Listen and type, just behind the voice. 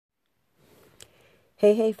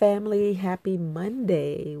Hey, hey, family. Happy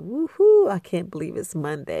Monday. Woohoo. I can't believe it's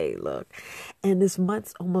Monday. Look. And this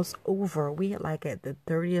month's almost over. We are like at the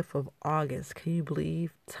 30th of August. Can you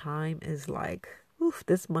believe time is like, oof,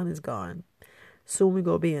 this month is gone. Soon we're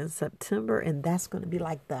going to be in September, and that's going to be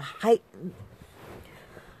like the height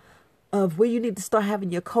of where you need to start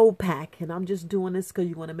having your cold pack. And I'm just doing this because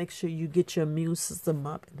you want to make sure you get your immune system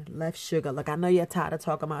up and less sugar. Look, I know you're tired of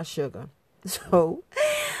talking about sugar.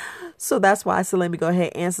 So that's why I said, let me go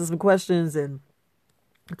ahead and answer some questions and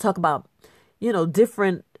talk about,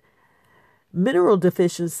 different mineral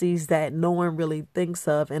deficiencies that no one really thinks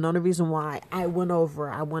of. And the only reason why I went over,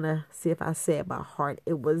 I want to see if I say it by heart.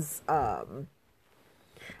 It was, I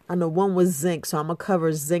know one was zinc, so I'm going to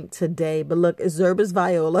cover zinc today. But look, it's Zerbis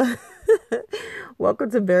Viola. Welcome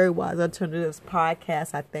to Very Wise Alternatives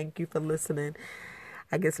podcast. I thank you for listening.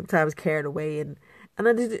 I get sometimes carried away and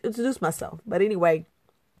I need to introduce myself. But anyway,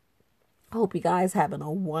 I hope you guys having a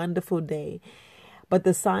wonderful day. But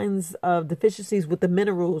the signs of deficiencies with the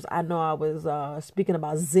minerals, I know I was speaking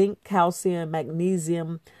about zinc, calcium,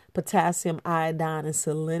 magnesium, potassium, iodine, and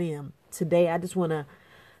selenium. Today, I just want to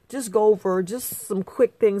just go over just some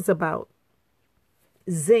quick things about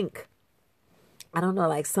zinc. I don't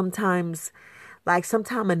know, sometimes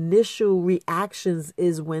initial reactions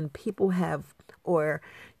is when people have, or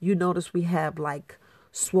you notice we have like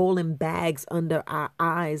swollen bags under our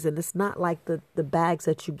eyes, and it's not like the bags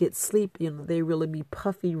that you get sleep, they really be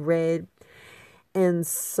puffy red. And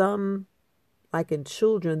some, like in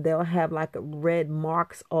children, they'll have like red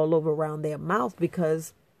marks all over around their mouth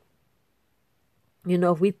because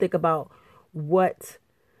if we think about what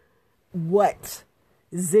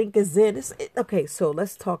zinc is in, okay, so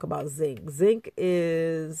let's talk about zinc. Zinc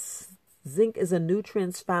is a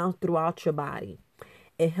nutrient found throughout your body.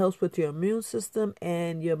 It helps with your immune system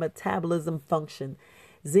and your metabolism function.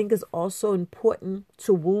 Zinc is also important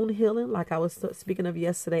to wound healing, like I was speaking of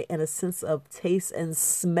yesterday, and a sense of taste and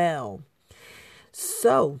smell.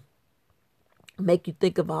 So, make you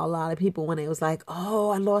think about a lot of people when it was like,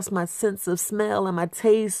 oh, I lost my sense of smell and my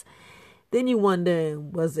taste. Then you wonder,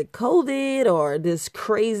 was it COVID or this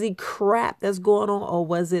crazy crap that's going on? Or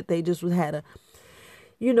was it they just had a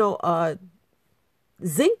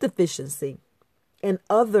zinc deficiency and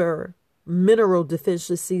other mineral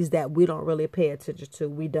deficiencies that we don't really pay attention to.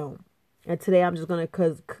 We don't. And today I'm just going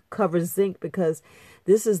to cover zinc because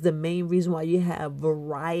this is the main reason why you have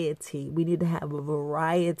variety. We need to have a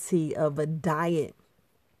variety of a diet.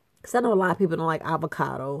 Because I know a lot of people don't like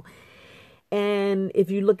avocado. And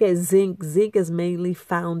if you look at zinc is mainly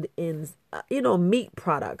found in, meat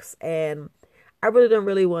products. And I really don't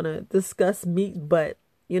really want to discuss meat, but,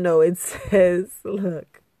 it says,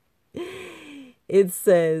 look. It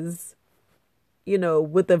says,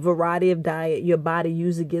 with a variety of diet, your body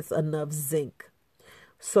usually gets enough zinc.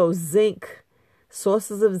 So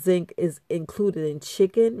sources of zinc is included in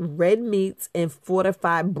chicken, red meats, and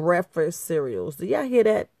fortified breakfast cereals. Do y'all hear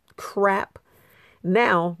that crap?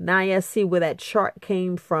 Now y'all see where that chart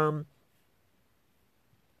came from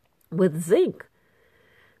with zinc.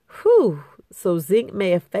 Whew. So zinc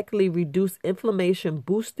may effectively reduce inflammation,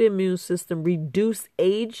 boost the immune system, reduce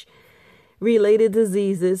age-related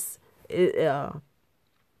diseases,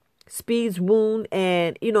 speeds wound,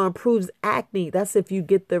 and improves acne. That's if you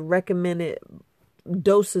get the recommended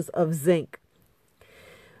doses of zinc.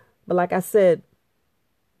 But like I said,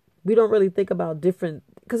 we don't really think about different,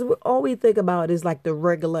 because all we think about is like the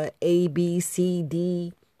regular A, B, C,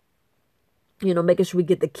 D, making sure we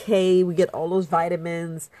get the K, we get all those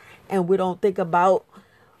vitamins, and we don't think about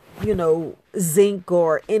zinc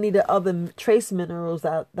or any of the other trace minerals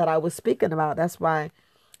that I was speaking about. That's why.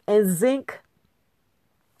 And zinc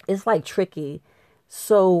is like tricky.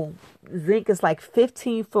 So zinc is like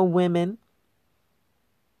 15 for women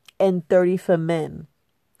and 30 for men.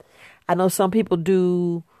 I know some people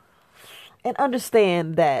do and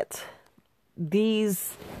understand that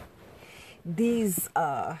these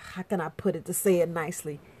how can I put it to say it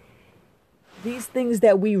nicely? These things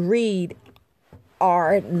that we read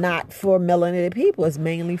are not for melanated people. It's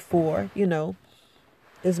mainly for,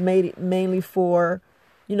 it's mainly for,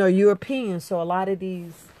 Europeans. So a lot of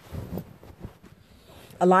these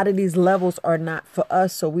levels are not for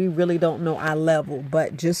us. So we really don't know our level,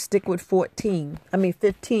 but just stick with 15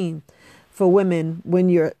 for women when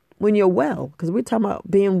you're well, because we're talking about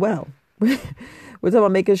being well. We're talking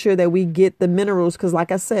about making sure that we get the minerals, because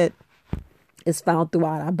like I said, it's found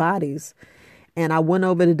throughout our bodies. And I went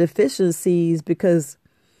over the deficiencies because,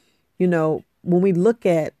 when we look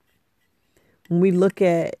at,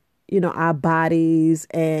 our bodies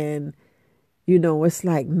and, it's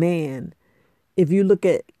like, man, if you look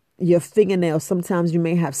at, your fingernails. Sometimes you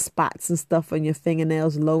may have spots and stuff on your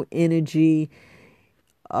fingernails, low energy.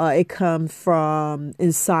 It comes from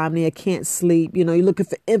insomnia, can't sleep. You're looking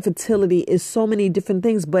for infertility. It's so many different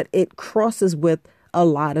things, but it crosses with a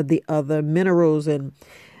lot of the other minerals and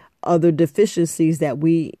other deficiencies that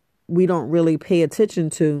we don't really pay attention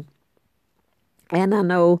to. And I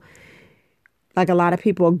know like a lot of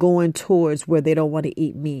people are going towards where they don't want to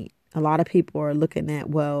eat meat. A lot of people are looking at,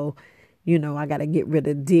 well, I got to get rid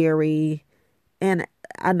of dairy. And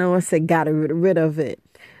I know I said got to get rid of it,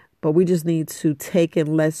 but we just need to take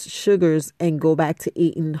in less sugars and go back to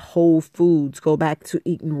eating whole foods, go back to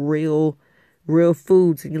eating real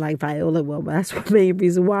foods. And you're like, Viola, well, that's the main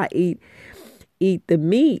reason why I eat the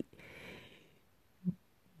meat.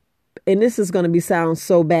 And this is going to sound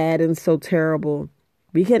so bad and so terrible.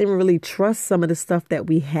 We can't even really trust some of the stuff that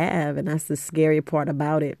we have. And that's the scary part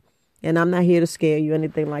about it. And I'm not here to scare you,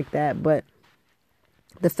 anything like that. But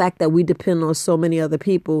the fact that we depend on so many other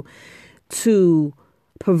people to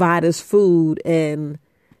provide us food, and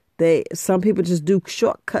some people just do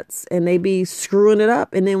shortcuts and they be screwing it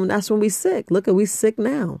up. And then that's when we sick. We sick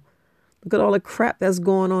now. Look at all the crap that's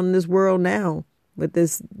going on in this world now with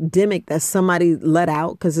this demic that somebody let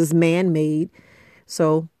out because it's man-made.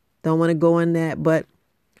 So don't want to go in that. But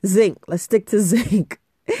zinc, let's stick to zinc.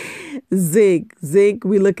 Zinc,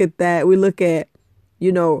 we look at that. We look at,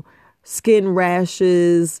 skin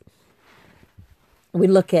rashes. We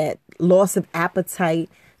look at loss of appetite,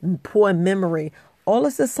 and poor memory. All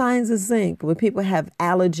of the signs of zinc. When people have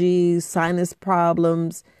allergies, sinus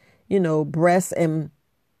problems, breast and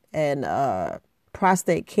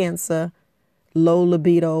prostate cancer, low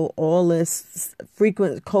libido, all this,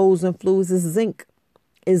 frequent colds and flus is zinc.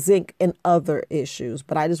 Is zinc and other issues.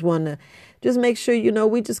 But I just want to make sure,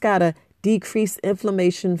 we just got to decrease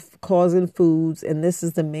inflammation causing foods. And this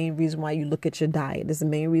is the main reason why you look at your diet. This is the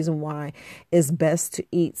main reason why it's best to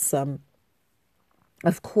eat some.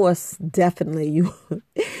 Of course, definitely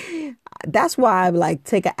that's why I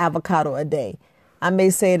take an avocado a day. I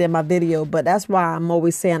may say it in my video, but that's why I'm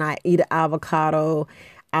always saying I eat an avocado.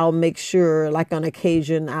 I'll make sure, on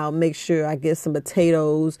occasion, I'll make sure I get some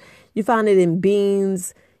potatoes. You find it in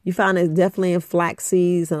beans. You find it definitely in flax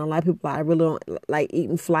seeds. And a lot of people, I really don't like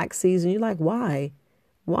eating flax seeds. And you're like, why?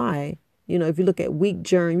 Why? If you look at wheat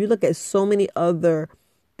germ, you look at so many other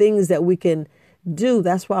things that we can do.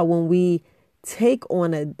 That's why when we take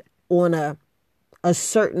on a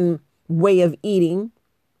certain way of eating,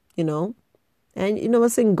 and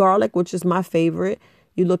it's in garlic, which is my favorite.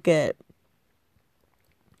 You look at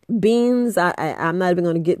beans. I'm not even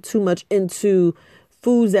going to get too much into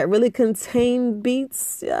foods that really contain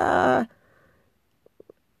beets.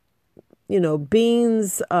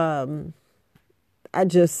 Beans. I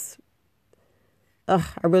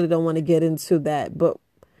really don't want to get into that. But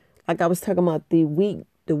like I was talking about the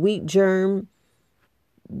wheat germ,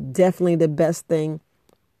 definitely the best thing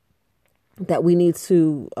that we need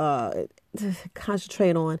to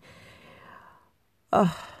concentrate on.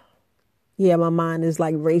 Yeah, my mind is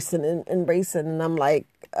racing and racing, and I'm like,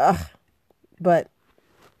 but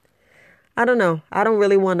I don't know. I don't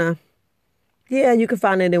really want to. Yeah, you can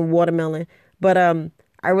find it in watermelon, but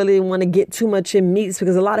I really didn't want to get too much in meats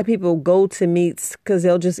because a lot of people go to meats because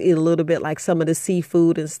they'll just eat a little bit, like some of the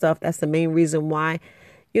seafood and stuff. That's the main reason why,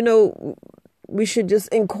 we should just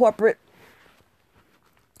incorporate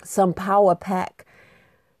some power pack,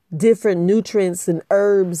 different nutrients and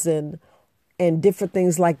herbs and different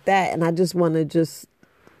things like that. And I just want to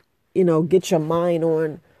get your mind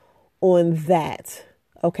on that.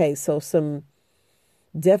 Okay, so some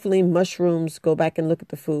definitely mushrooms. Go back and look at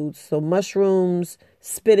the foods. So mushrooms,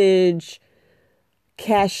 spinach,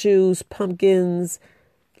 cashews, pumpkins.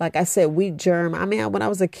 Like I said, wheat germ. I mean, when I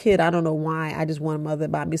was a kid, I don't know why. I just wanted mother to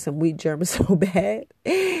buy me some wheat germ so bad.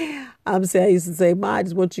 I used to say, Ma, I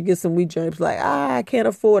just want you to get some wheat germs. Like, I can't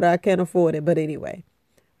afford it. But anyway,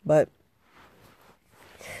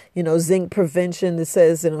 zinc prevention, it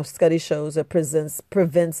says, study shows it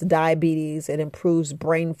prevents diabetes. It improves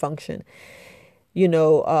brain function.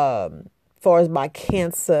 Far as my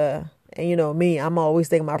cancer, and me, I'm always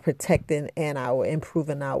thinking about protecting and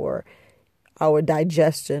improving our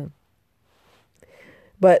digestion.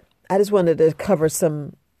 But I just wanted to cover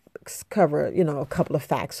a couple of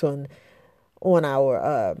facts on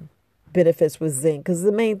our benefits with zinc, because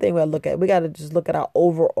the main thing we got to just look at our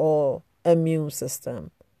overall immune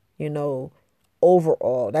system.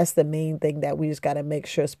 Overall, that's the main thing that we just got to make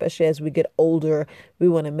sure, especially as we get older. We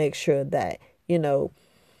want to make sure that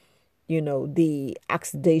the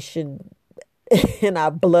oxidation in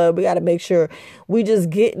our blood, we got to make sure we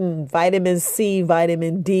just getting vitamin C,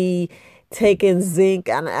 vitamin D, taking zinc.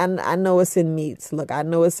 And I know it's in meats. Look, I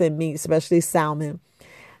know it's in meat, especially salmon.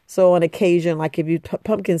 So on occasion, like if you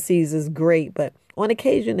pumpkin seeds is great, but on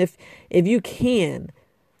occasion, if you can,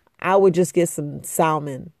 I would just get some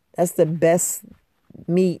salmon. That's the best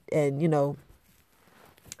meat, and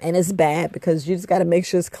and it's bad because you just got to make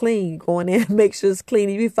sure it's clean. You go in there and make sure it's clean.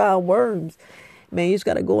 If you find worms, man, you just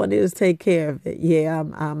got to go in there and take care of it. Yeah,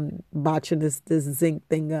 I'm botching this zinc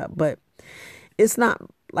thing up, but it's not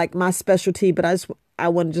like my specialty. But I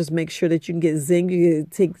want to just make sure that you can get zinc. You can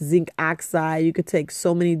take zinc oxide. You could take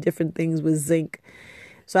so many different things with zinc.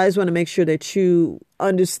 So I just want to make sure that you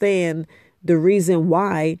understand the reason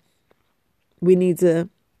why we need to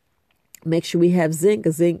make sure we have zinc.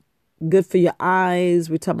 Zinc good for your eyes.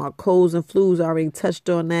 We're talking about colds and flus. I already touched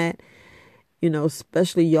on that.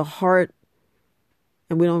 Especially your heart.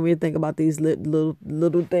 And we don't really think about these little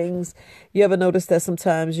things. You ever notice that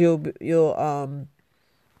sometimes you'll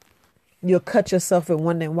cut yourself and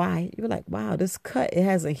wondering why? You're like, wow, this cut, it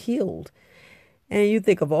hasn't healed. And you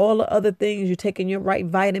think of all the other things. You're taking your right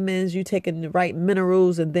vitamins, you're taking the right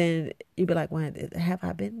minerals, and then you be like, well, have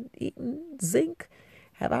I been eating zinc?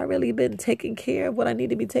 Have I really been taking care of what I need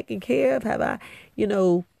to be taking care of? Have I,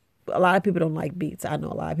 a lot of people don't like beets. I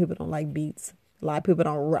know a lot of people don't like beets. A lot of people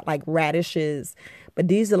don't like radishes. But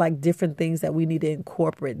these are like different things that we need to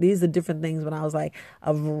incorporate. These are different things when I was like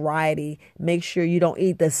a variety. Make sure you don't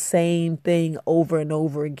eat the same thing over and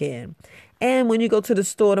over again. And when you go to the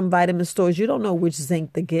store, them vitamin stores, you don't know which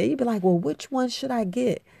zinc to get. You be like, well, which one should I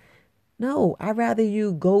get? No, I'd rather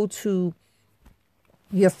you go to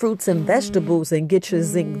your fruits and vegetables and get your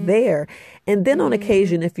zinc there. And then on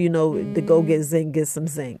occasion, if you know to go get zinc, get some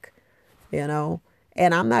zinc,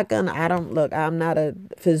 And I'm not a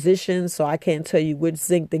physician, so I can't tell you which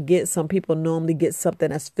zinc to get. Some people normally get something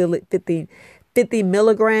that's 50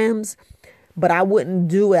 milligrams, but I wouldn't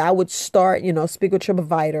do it. I would start, speak with your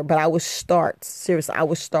provider, but I would start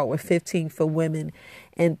with 15 for women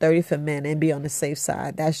and 30 for men and be on the safe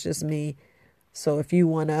side. That's just me. So if you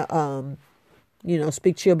want to,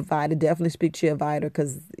 speak to your provider, definitely speak to your provider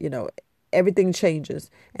because, everything changes.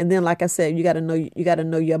 And then, like I said, you got to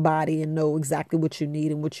know your body and know exactly what you need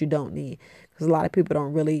and what you don't need. Because a lot of people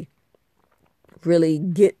don't really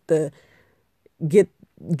get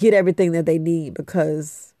everything that they need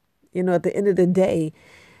because, at the end of the day,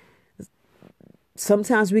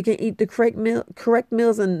 sometimes we can eat the correct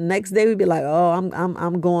meals and the next day we be like, oh,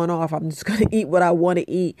 I'm going off. I'm just going to eat what I want to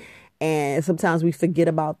eat. And sometimes we forget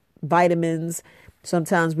about vitamins.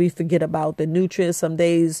 Sometimes we forget about the nutrients. Some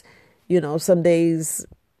days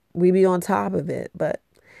we be on top of it, but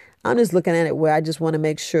I'm just looking at it where I just want to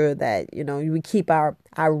make sure that, we keep our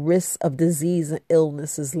risk of disease and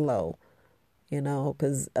illness is low,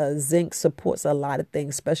 because zinc supports a lot of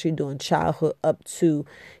things, especially during childhood up to,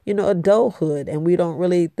 adulthood. And we don't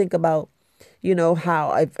really think about,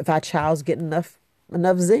 how if our child's getting enough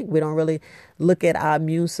zinc, we don't really look at our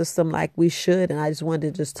immune system like we should. And I just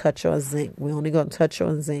wanted to just touch on zinc. We're only going to touch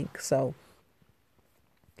on zinc. So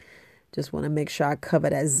just want to make sure I cover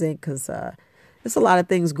that zinc because there's a lot of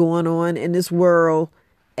things going on in this world.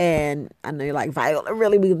 And I know you're like, Viola,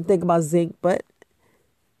 really, we can think about zinc, but,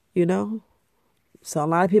 so a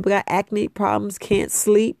lot of people got acne problems, can't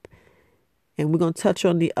sleep. And we're going to touch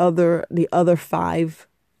on the other 5,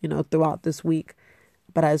 throughout this week.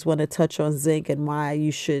 But I just want to touch on zinc and why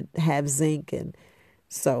you should have zinc. And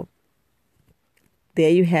so there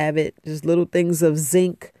you have it. Just little things of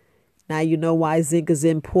zinc. Now you know why zinc is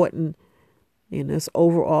important. It's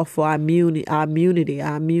overall for our immunity, our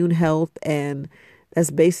immune health. And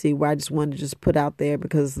that's basically where I just wanted to just put out there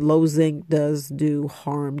because low zinc does do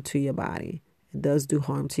harm to your body. It does do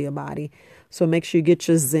harm to your body. So make sure you get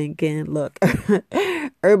your zinc in. Look,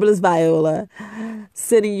 Herbalist Viola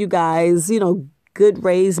sending you guys, good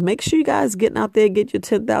rays. Make sure you guys getting out there, get your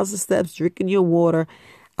 10,000 steps, drinking your water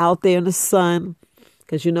out there in the sun.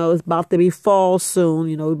 Because, it's about to be fall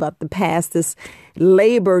soon. We're about to pass this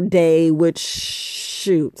Labor Day, which,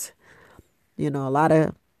 shoot, a lot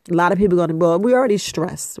of people going to, well, we're already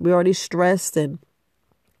stressed. And we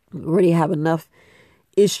already have enough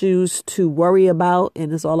issues to worry about.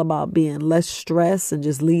 And it's all about being less stressed and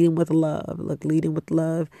just leading with love. Leading with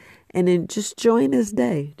love. And then just enjoy this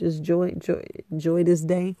day. Just enjoy this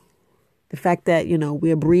day. The fact that,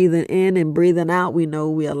 we're breathing in and breathing out. We know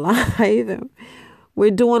we're alive. And we're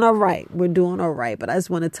doing all right. But I just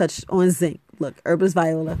want to touch on zinc. Look, Herbalist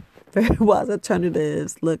Viola, Very Wise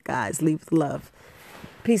Alternatives. Look, guys, leave with love.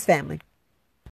 Peace, family.